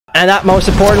And that most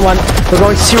important one, we're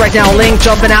going to see right now Link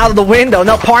jumping out of the window.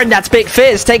 No, pardon, that's Big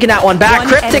Fizz taking that one back.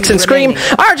 Kryptix and Scream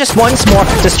are just once more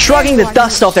just shrugging the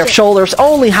dust off their shoulders,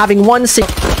 only having one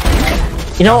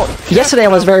You know, yesterday I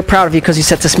was very proud of you because you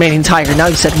said Tasmanian Tiger. Now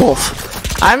you said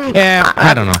Wolf. I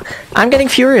don't know. I'm getting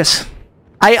furious.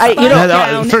 You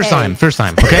know, first time.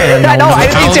 Okay. I know. I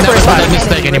didn't say first time.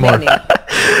 Mistake anymore.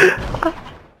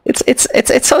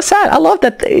 It's so sad. I love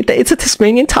that it's a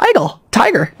Tasmanian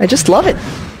tiger. I just love it.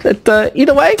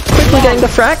 Either way, quickly getting the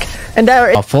frag, and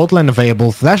there. Fault line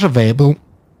available, flash available,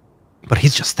 but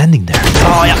he's just standing there.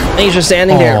 Oh yeah, he's just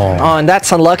standing there. Oh, and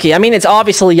that's unlucky. I mean, it's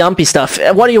obviously Jamppi stuff.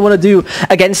 What do you want to do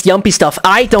against Jamppi stuff?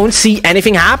 I don't see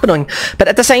anything happening. But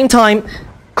at the same time,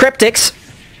 Kryptix.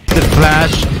 The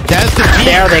flash. That's the peak.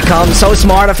 There they come. So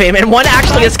smart of him. And one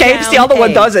actually escapes, the other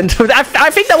one doesn't. I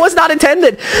think that was not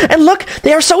intended. And look,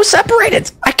 they are so separated.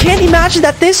 I can't imagine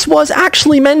that this was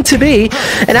actually meant to be.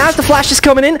 And as the flash is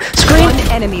coming in,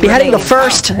 Scream beheading the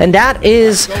first. And that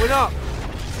is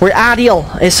where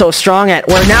Adil is so strong at.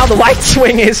 Where now the right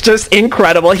swing is just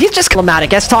incredible. He's just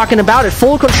climatic. As talking about it,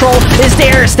 full control is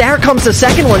theirs. There comes the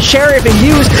second one. Sheriff and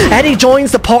Hughes. Eddie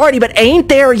joins the party, but ain't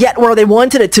there yet where they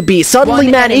wanted it to be.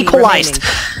 Suddenly, man equalized.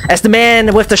 As the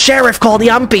man with the Sheriff called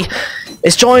Jamppi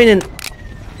is joining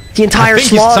the entire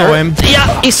slaughter.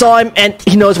 Yeah, he saw him, and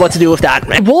he knows what to do with that.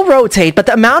 It will rotate, but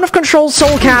the amount of control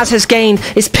soulcas has gained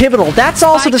is pivotal. That's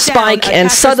also the spike,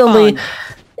 and suddenly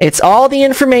it's all the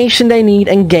information they need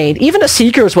and gained. Even the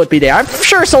Seekers would be there. I'm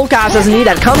sure soulcas doesn't need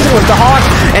that. Comes in with the Hawk,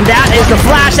 and that is the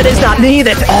flash that is not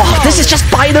needed. Oh, this is just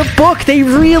by the book. They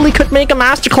really could make a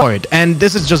masterclass. And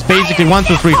this is just basically 1,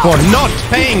 2, 3, 4. Not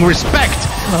paying respect.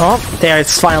 Oh, there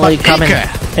it's finally coming.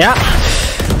 Yeah.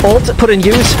 Ult put in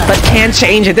use, but can't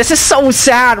change it. This is so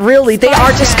sad, really. They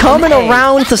are just coming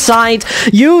around the side,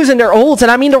 using their ults,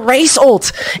 and I mean the race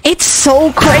ult. It's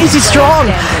so crazy strong,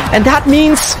 and that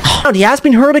means he has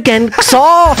been hurt again.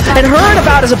 Saw and heard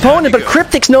about his opponent, but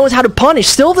Kryptix knows how to punish.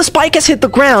 Still, the spike has hit the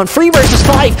ground. 3 versus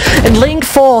 5, and Link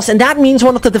falls, and that means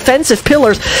one of the defensive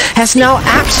pillars has now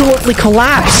absolutely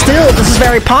collapsed. Still, this is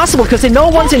very possible because they know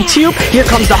one's in tube. Here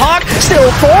comes the Hawk.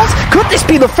 Still falls. Could this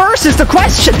be the first? Is the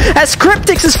question. As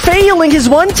Kryptix is failing his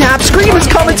one tap, Scream is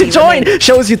coming to join.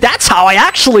 Shows you that's how I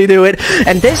actually do it.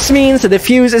 And this means the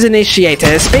defuse is initiated.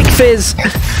 As Big Fizz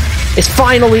is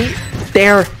finally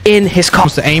there in his car.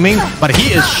 Aiming, but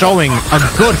he is showing a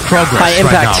good progress. High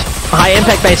impact. Right now. High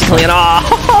impact basically, and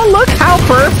oh, look how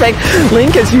perfect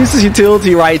Link has used his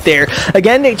utility right there.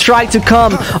 Again, they try to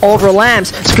come over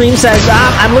lamps. Scream says,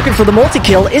 I'm looking for the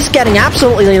multi-kill, is getting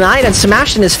absolutely denied and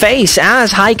smashed in his face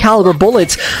as high caliber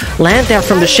bullets land there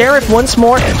from the Sheriff once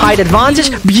more. Height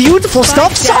advantage, beautiful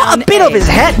stuff. Saw a bit of his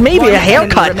head, maybe a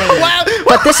haircut.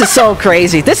 But this is so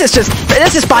crazy. This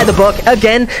is by the book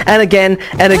again and again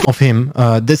and again. Of him,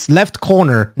 this left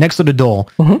corner next to the door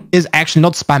is actually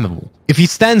not spammable. If he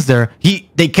stands there,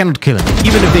 they cannot kill him,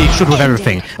 even if they shoot with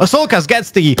everything. soulcas gets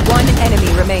the one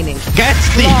enemy remaining.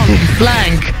 Gets the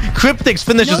flank. Kryptix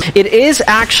finishes. It is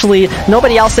actually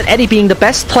nobody else than Eddie being the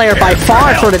best player by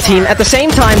far for the team. At the same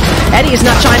time, Eddie is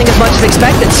not shining as much as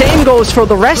expected. Same goes for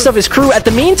the rest of his crew. At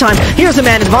the meantime, here's a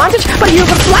man advantage, but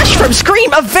here's a flash from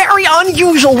Scream, a very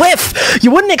unusual whiff.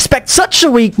 You wouldn't expect such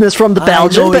a weakness from the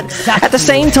Belgian, but at the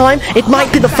same time, it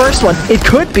might be the first one. It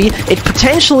could be. It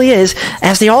potentially is,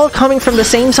 as they all coming from the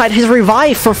same side. His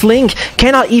revive for Flink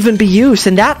cannot even be used,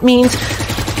 and that means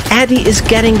Eddie is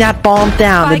getting that bomb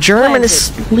down. The German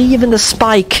is leaving the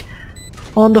spike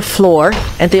on the floor,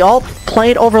 and they all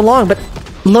played over long, but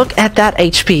look at that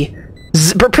HP.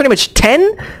 Pretty much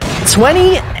 10,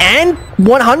 20, and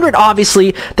 100,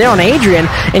 obviously, there on Adrian,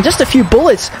 and just a few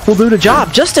bullets will do the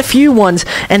job. Just a few ones,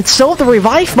 and so the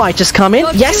revive might just come in.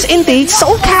 Yes, indeed,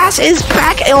 soulcas is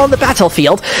back on the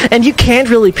battlefield, and you can't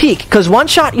really peek, because one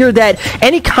shot, you're dead.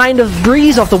 Any kind of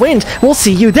breeze of the wind will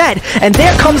see you dead. And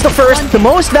there comes the first, the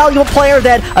most valuable player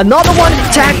dead. Another one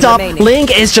tagged up.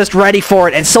 Link is just ready for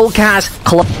it, and soulcas...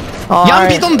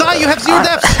 Jamppi, don't die, you have 0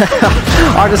 deaths!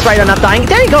 Artist right on not dying.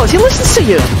 There he goes, he listens to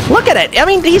you. Look at it. I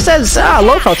mean, he says,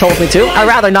 Loco told me to. I'd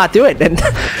rather not do it, and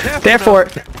therefore,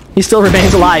 he still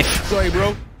remains alive. Sorry,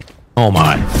 bro. Oh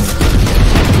my.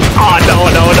 Oh,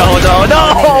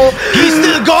 no! He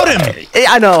still got him!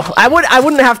 I know. I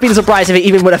wouldn't have been surprised if he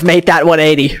even would have made that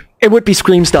 180. it would be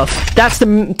Scream stuff. That's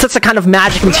the kind of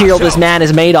magic material this man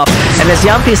is made of. And as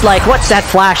Jamppi's like, what's that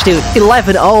flash, dude?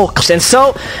 11-0. And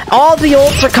so, all the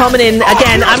ults are coming in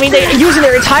again. I mean, they're using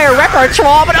their entire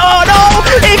repertoire, but oh no!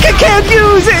 Ika can't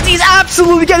use it! He's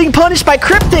absolutely getting punished by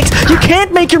Kryptix. You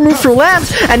can't make your move through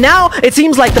lamps. And now, it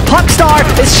seems like the Puck Star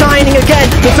is shining again.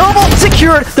 The double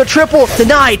secured, the triple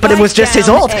denied, but it was just his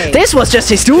ult. This was just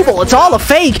his double. It's all a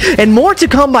fake, and more to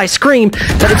come by Scream.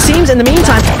 But it seems in the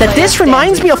meantime that this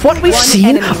reminds me of what we've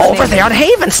seen over there on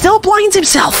Haven. Still blinds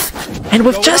himself. And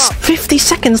with just 50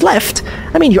 seconds left,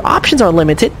 I mean, your options are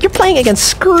limited. You're playing against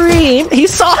Scream. He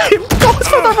saw him, goes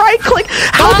for the right click.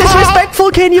 How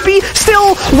disrespectful can you be?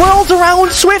 Still whirls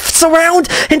around, swifts around,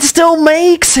 and still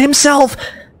makes himself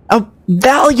a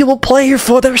valuable player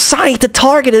for their side. The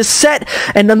target is set,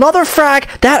 and another frag,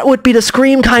 that would be the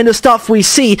Scream kind of stuff we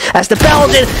see as the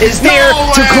Belgian is there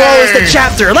to close the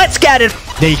chapter. Let's get it.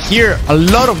 They hear a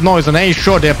lot of noise on A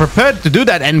short. They're prepared to do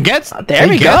that and get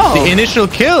the initial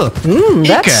kill.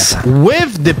 That's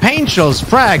with the paint shells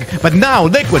frag, but now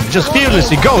Liquid just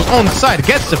fearlessly goes on side,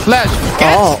 gets the flash,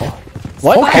 gets...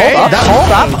 What? Okay, hold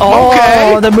up.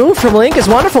 Oh, the move from Link is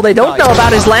wonderful. They don't know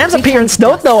about his Lamb's appearance,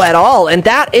 don't know at all. And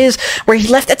that is where he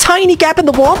left a tiny gap in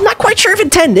the wall. Not quite sure if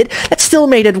intended. That still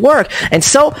made it work. And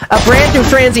so, a brand new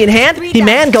frenzy in hand. The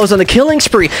man goes on the killing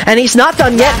spree. And he's not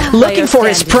done yet, looking for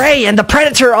his prey. And the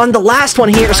predator on the last one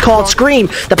here is called Scream.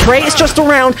 The prey is just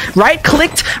around,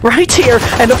 right-clicked, right here.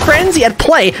 And the frenzy at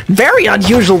play. Very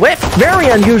unusual whiff, very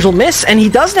unusual miss. And he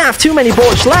doesn't have too many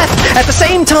bullets left. At the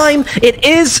same time, it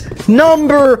is number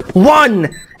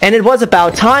 1, and it was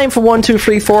about time for 1, 2,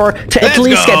 3, 4 to at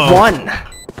least get 1.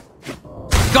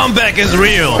 Comeback is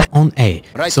real on A.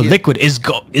 So Liquid is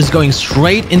going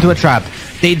straight into a trap.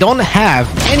 They don't have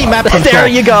any map control. There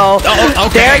you go. Oh,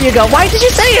 okay. There you go. Why did you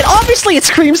say it? Obviously, it's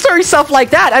Scream story stuff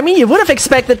like that. I mean, you would have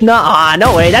expected, nah,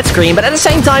 no way, that's Scream. But at the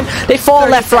same time, they fall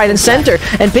left, right, and center.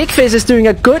 And Big Fizz is doing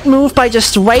a good move by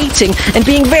just waiting and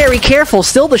being very careful.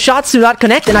 Still, the shots do not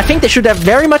connect, and I think they should have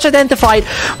very much identified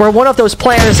where one of those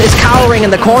players is cowering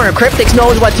in the corner. Kryptix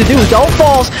knows what to do. Don't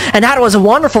falls, and that was a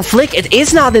wonderful flick. It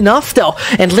is not enough, though.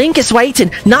 And Link is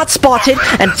waiting, not spotted,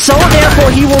 and so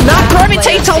therefore he will not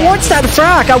gravitate towards that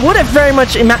frag. I would have very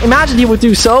much imagined he would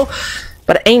do so,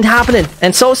 but it ain't happening.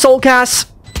 And so soulcas,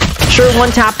 sure, one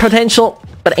tap potential,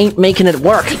 but ain't making it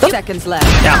work. 2 seconds left.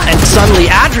 Yeah, and suddenly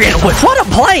Adrian with what a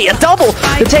play, a double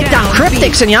to take down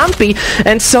Kryptix and Jamppi.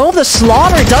 And so the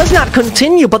slaughter does not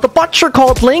continue, but the butcher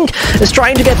called Link is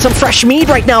trying to get some fresh meat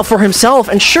right now for himself,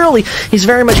 and surely he's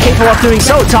very much capable of doing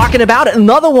so. Talking about it,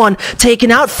 another one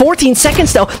taken out. 14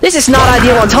 seconds though. This is not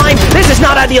ideal on time. This is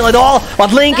not ideal at all.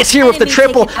 But Link is here with the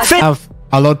triple.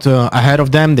 A lot ahead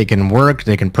of them. They can work,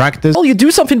 they can practice. Well, you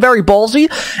do something very ballsy,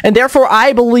 and therefore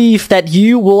I believe that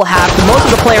you will have most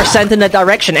of the players sent in that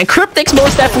direction. And Kryptix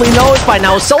most definitely knows by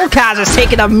now soulcas has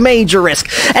taken a major risk.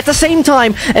 At the same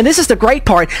time, and this is the great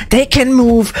part, they can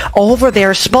move over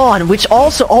their spawn, which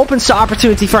also opens the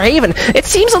opportunity for Haven. It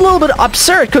seems a little bit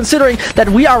absurd considering that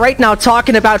we are right now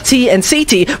talking about T and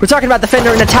CT. We're talking about defender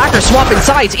and attacker swapping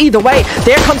sides. Either way,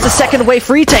 there comes the second wave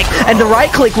retake, and the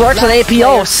right click works on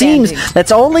APO. Seems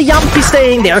that's only Jamppi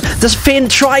staying there. The Finn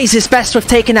tries his best with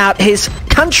taking out his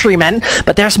countrymen,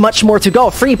 but there's much more to go.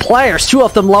 3 players, 2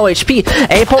 of them low HP.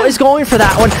 Apo is going for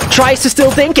that one, tries to still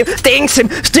think him, thinks him,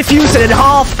 diffuse it in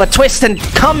half, but Twistin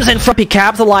comes in from he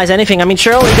capitalize anything. I mean,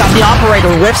 surely got the operator,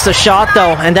 whiffs the shot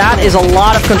though, and that is a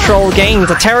lot of control gained.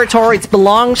 The territory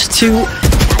belongs to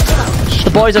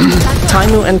the boys of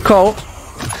Taimu and Co.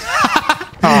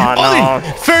 Oh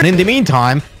no. In the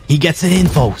meantime, he gets an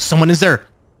info. Someone is there.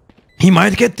 He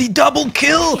might get the double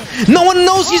kill. No one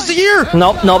knows he's here.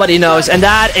 Nope, nobody knows. And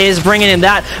that is bringing in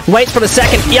that. Waits for the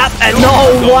second. Yep, and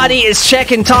nobody is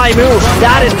checking Taimu.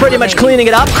 That is pretty much cleaning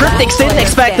it up. Kryptix didn't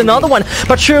expect another one,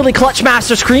 but surely Clutch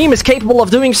Master Scream is capable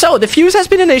of doing so. The fuse has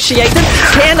been initiated.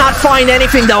 Cannot find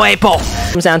anything though, Apo.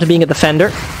 Comes down to being a defender.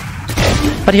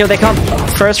 But here they come.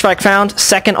 First frag found.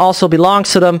 Second also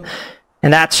belongs to them.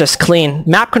 And that's just clean.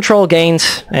 Map control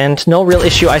gained, and no real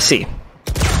issue I see.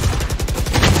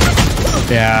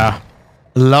 Yeah,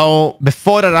 low.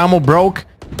 Before that ammo broke,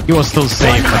 he was still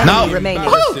safe. But now,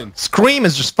 Scream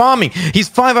is just farming. He's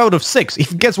 5 out of 6. If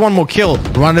he gets one more kill,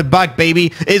 run it back,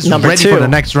 baby, is ready for the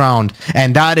next round.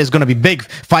 And that is going to be big.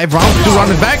 5 rounds to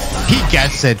run it back. He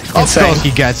gets it. Of course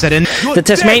he gets it. And the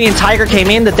Tasmanian Tiger came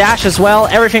in, the dash as well.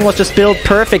 Everything was just built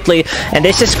perfectly. And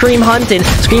this is Scream hunting.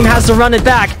 Scream has to run it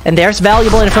back. And there's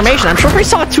valuable information. I'm sure we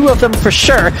saw 2 of them for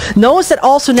sure. Knows that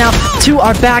also now 2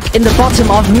 are back in the bottom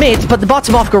of mid, but the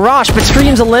bottom of garage. But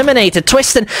Scream's eliminated.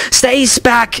 Twistin stays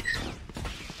back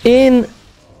in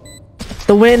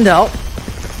the window.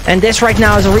 And this right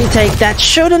now is a retake that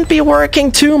shouldn't be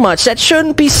working too much. That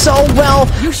shouldn't be so well.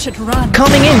 You should run.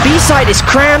 Coming in, B-side is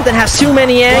crammed and has too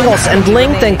many angles. And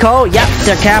Linked and Co, yep,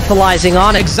 they're capitalizing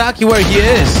on it. Exactly where he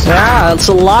is. Yeah, it's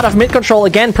a lot of mid-control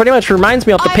again. Pretty much reminds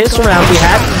me of the pistol round we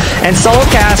had. And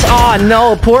soulcas, oh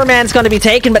no, poor man's gonna be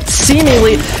taken, but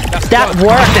seemingly that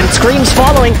worked. And Scream's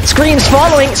following,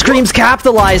 Scream's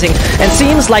capitalizing. And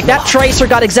seems like that Tracer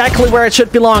got exactly where it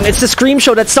should belong. It's the Scream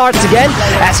show that starts again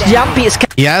as Jamppi is...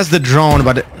 He has the drone,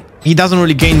 but he doesn't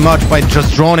really gain much by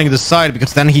just droning the side,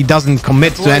 because then he doesn't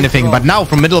commit to anything. But now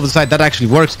from middle of the side, that actually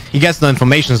works. He gets no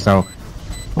information, so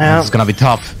it's gonna be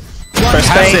tough. I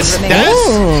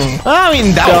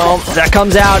mean, that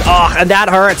comes out. Oh, and that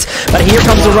hurts. But here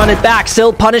comes the run it back.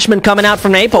 Still punishment coming out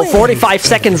from Apo. 45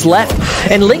 seconds left.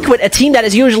 And Liquid, a team that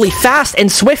is usually fast and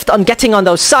swift on getting on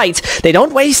those sites, they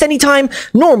don't waste any time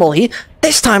normally.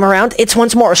 This time around, it's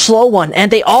once more a slow one, and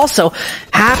they also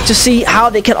have to see how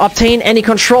they can obtain any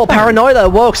control. Paranoia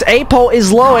awokes. Apo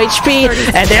is low HP,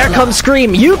 and there comes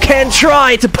Scream. You can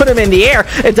try to put him in the air.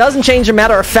 It doesn't change the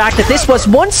matter of fact that this was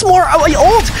once more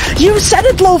ult. You said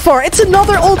it, Lofar. It's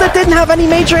another ult that didn't have any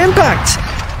major impact.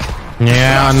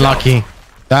 Yeah, unlucky.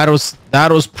 That was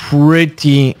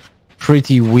pretty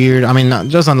weird. I mean,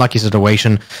 just unlucky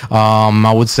situation.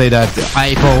 I would say that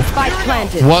Apo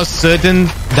was certain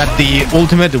that the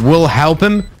ultimate will help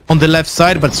him on the left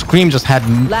side, but Scream just had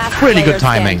really good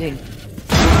timing.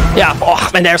 Yeah, oh,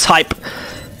 and there's Hype.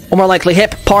 Or more likely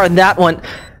Hip, pardon that one.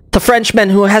 The Frenchman,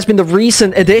 who has been the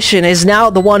recent addition, is now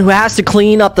the one who has to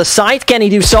clean up the site. Can he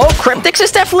do so? Kryptix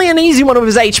is definitely an easy one of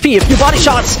his HP. A few body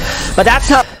shots, but that's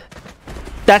not...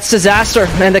 That's disaster,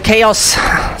 and the chaos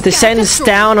descends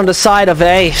down on the side of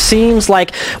A. Seems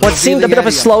like what seemed a bit of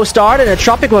a slow start, and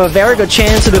Entropiq with a very good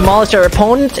chance to demolish their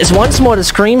opponent is once more the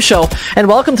Scream show. And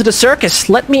welcome to the circus.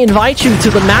 Let me invite you to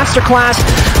the masterclass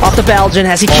of the Belgian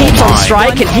as he keeps on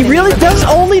striking. He really does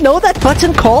only know that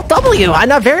button called W,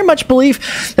 and I very much believe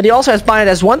that he also has bind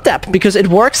as one tap, because it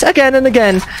works again and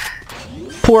again.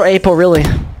 Poor Apo, really.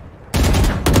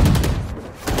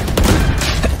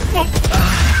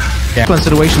 Yeah.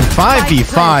 Situation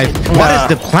 5v5. What is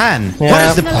the plan? Yeah. What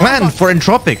is the plan for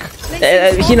Entropiq?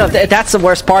 You know, that's the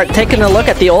worst part. Taking a look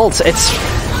at the ults, it's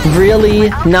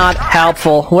really not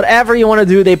helpful. Whatever you want to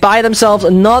do, they buy themselves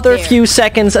another few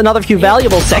seconds, another few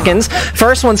valuable seconds.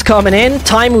 First one's coming in,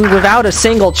 time without a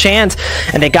single chance,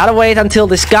 and they gotta wait until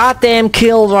this goddamn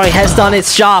Killjoy has done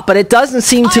its job, but it doesn't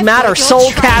seem to matter.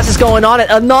 soulcas is going on it,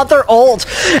 another ult,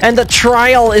 and the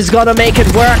trial is gonna make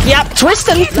it work. Yep,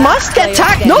 Twistin must get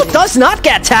tagged. No, does not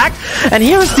get tagged. And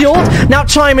here's the ult, now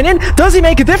chiming in. Does he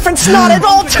make a difference? Not at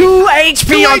all. 2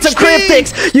 HP onto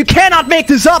Kryptix. You cannot make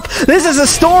this up. This is a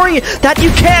story that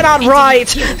you cannot write.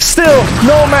 Still,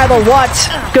 no matter what.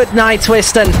 Good night,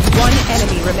 Twistin. One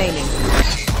enemy remaining.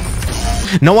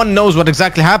 No one knows what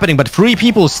exactly happening, but 3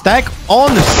 people stack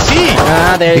on the C.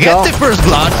 There you go. Get the first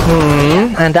blood.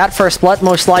 And that first blood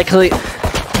most likely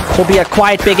will be a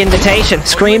quite big invitation.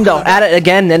 Scream though, at it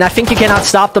again, and I think you cannot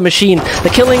stop the machine. The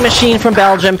killing machine from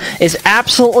Belgium is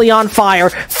absolutely on fire,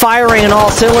 firing on all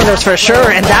cylinders for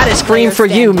sure, and that is Scream for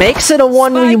you. Makes it a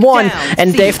 1v1,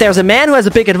 and if there's a man who has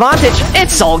a big advantage,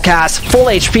 it's soulcas. Full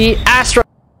HP, Astra.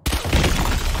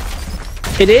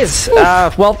 It is.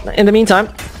 Well, in the meantime,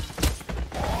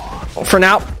 for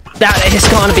now, that is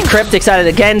going to be Kryptix at it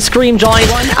again. Scream join.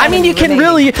 I mean, you can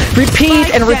really repeat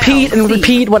and repeat and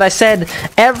repeat what I said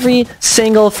every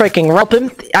single freaking run.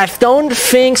 I don't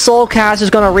think soulcas is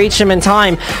going to reach him in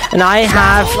time, and I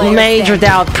have major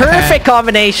doubt. Perfect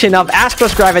combination of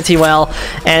Astra's Gravity Well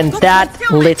and that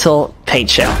little paint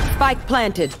shell. Spike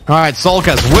planted. All right,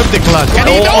 soulcas, whip the clutch. Can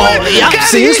he do it? Yeah,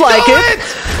 seems like it.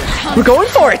 We're going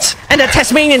for it. And the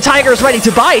Tasmanian Tiger is ready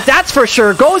to bite, that's for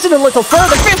sure. Goes in a little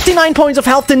further. 59 points of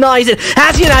health, denies it.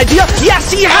 Has he an idea?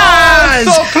 Yes, he has!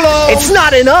 So close! It's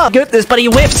not enough. Goodness, but he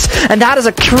whiffs. And that is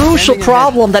a crucial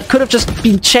problem that could have just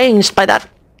been changed by that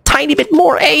tiny bit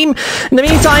more aim. In the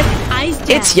meantime,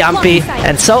 it's Jamppi.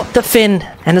 And so, the Finn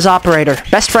and his operator.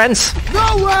 Best friends.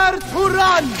 Nowhere to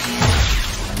run!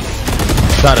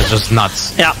 That is just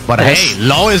nuts. Yeah. But hey,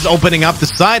 Low is opening up the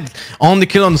side on the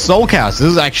kill on soulcas. This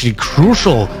is actually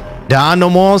crucial. There are no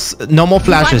more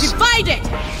flashes.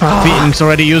 Phoenix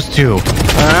already used to.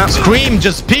 Scream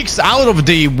just peeks out of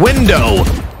the window.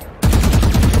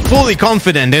 Fully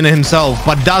confident in himself,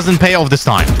 but doesn't pay off this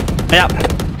time. Yeah.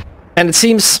 And it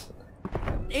seems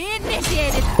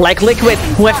like Liquid,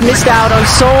 who have missed out on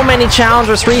so many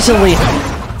challengers recently,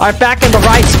 are back in the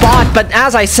right spot, but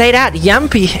as I say that,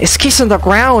 Jamppi is kissing the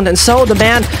ground, and so the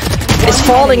man is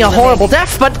falling a horrible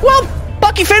death, but, well,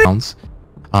 Bucky Finn.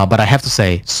 But I have to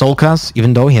say, soulcas,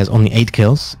 even though he has only 8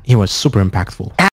 kills, he was super impactful.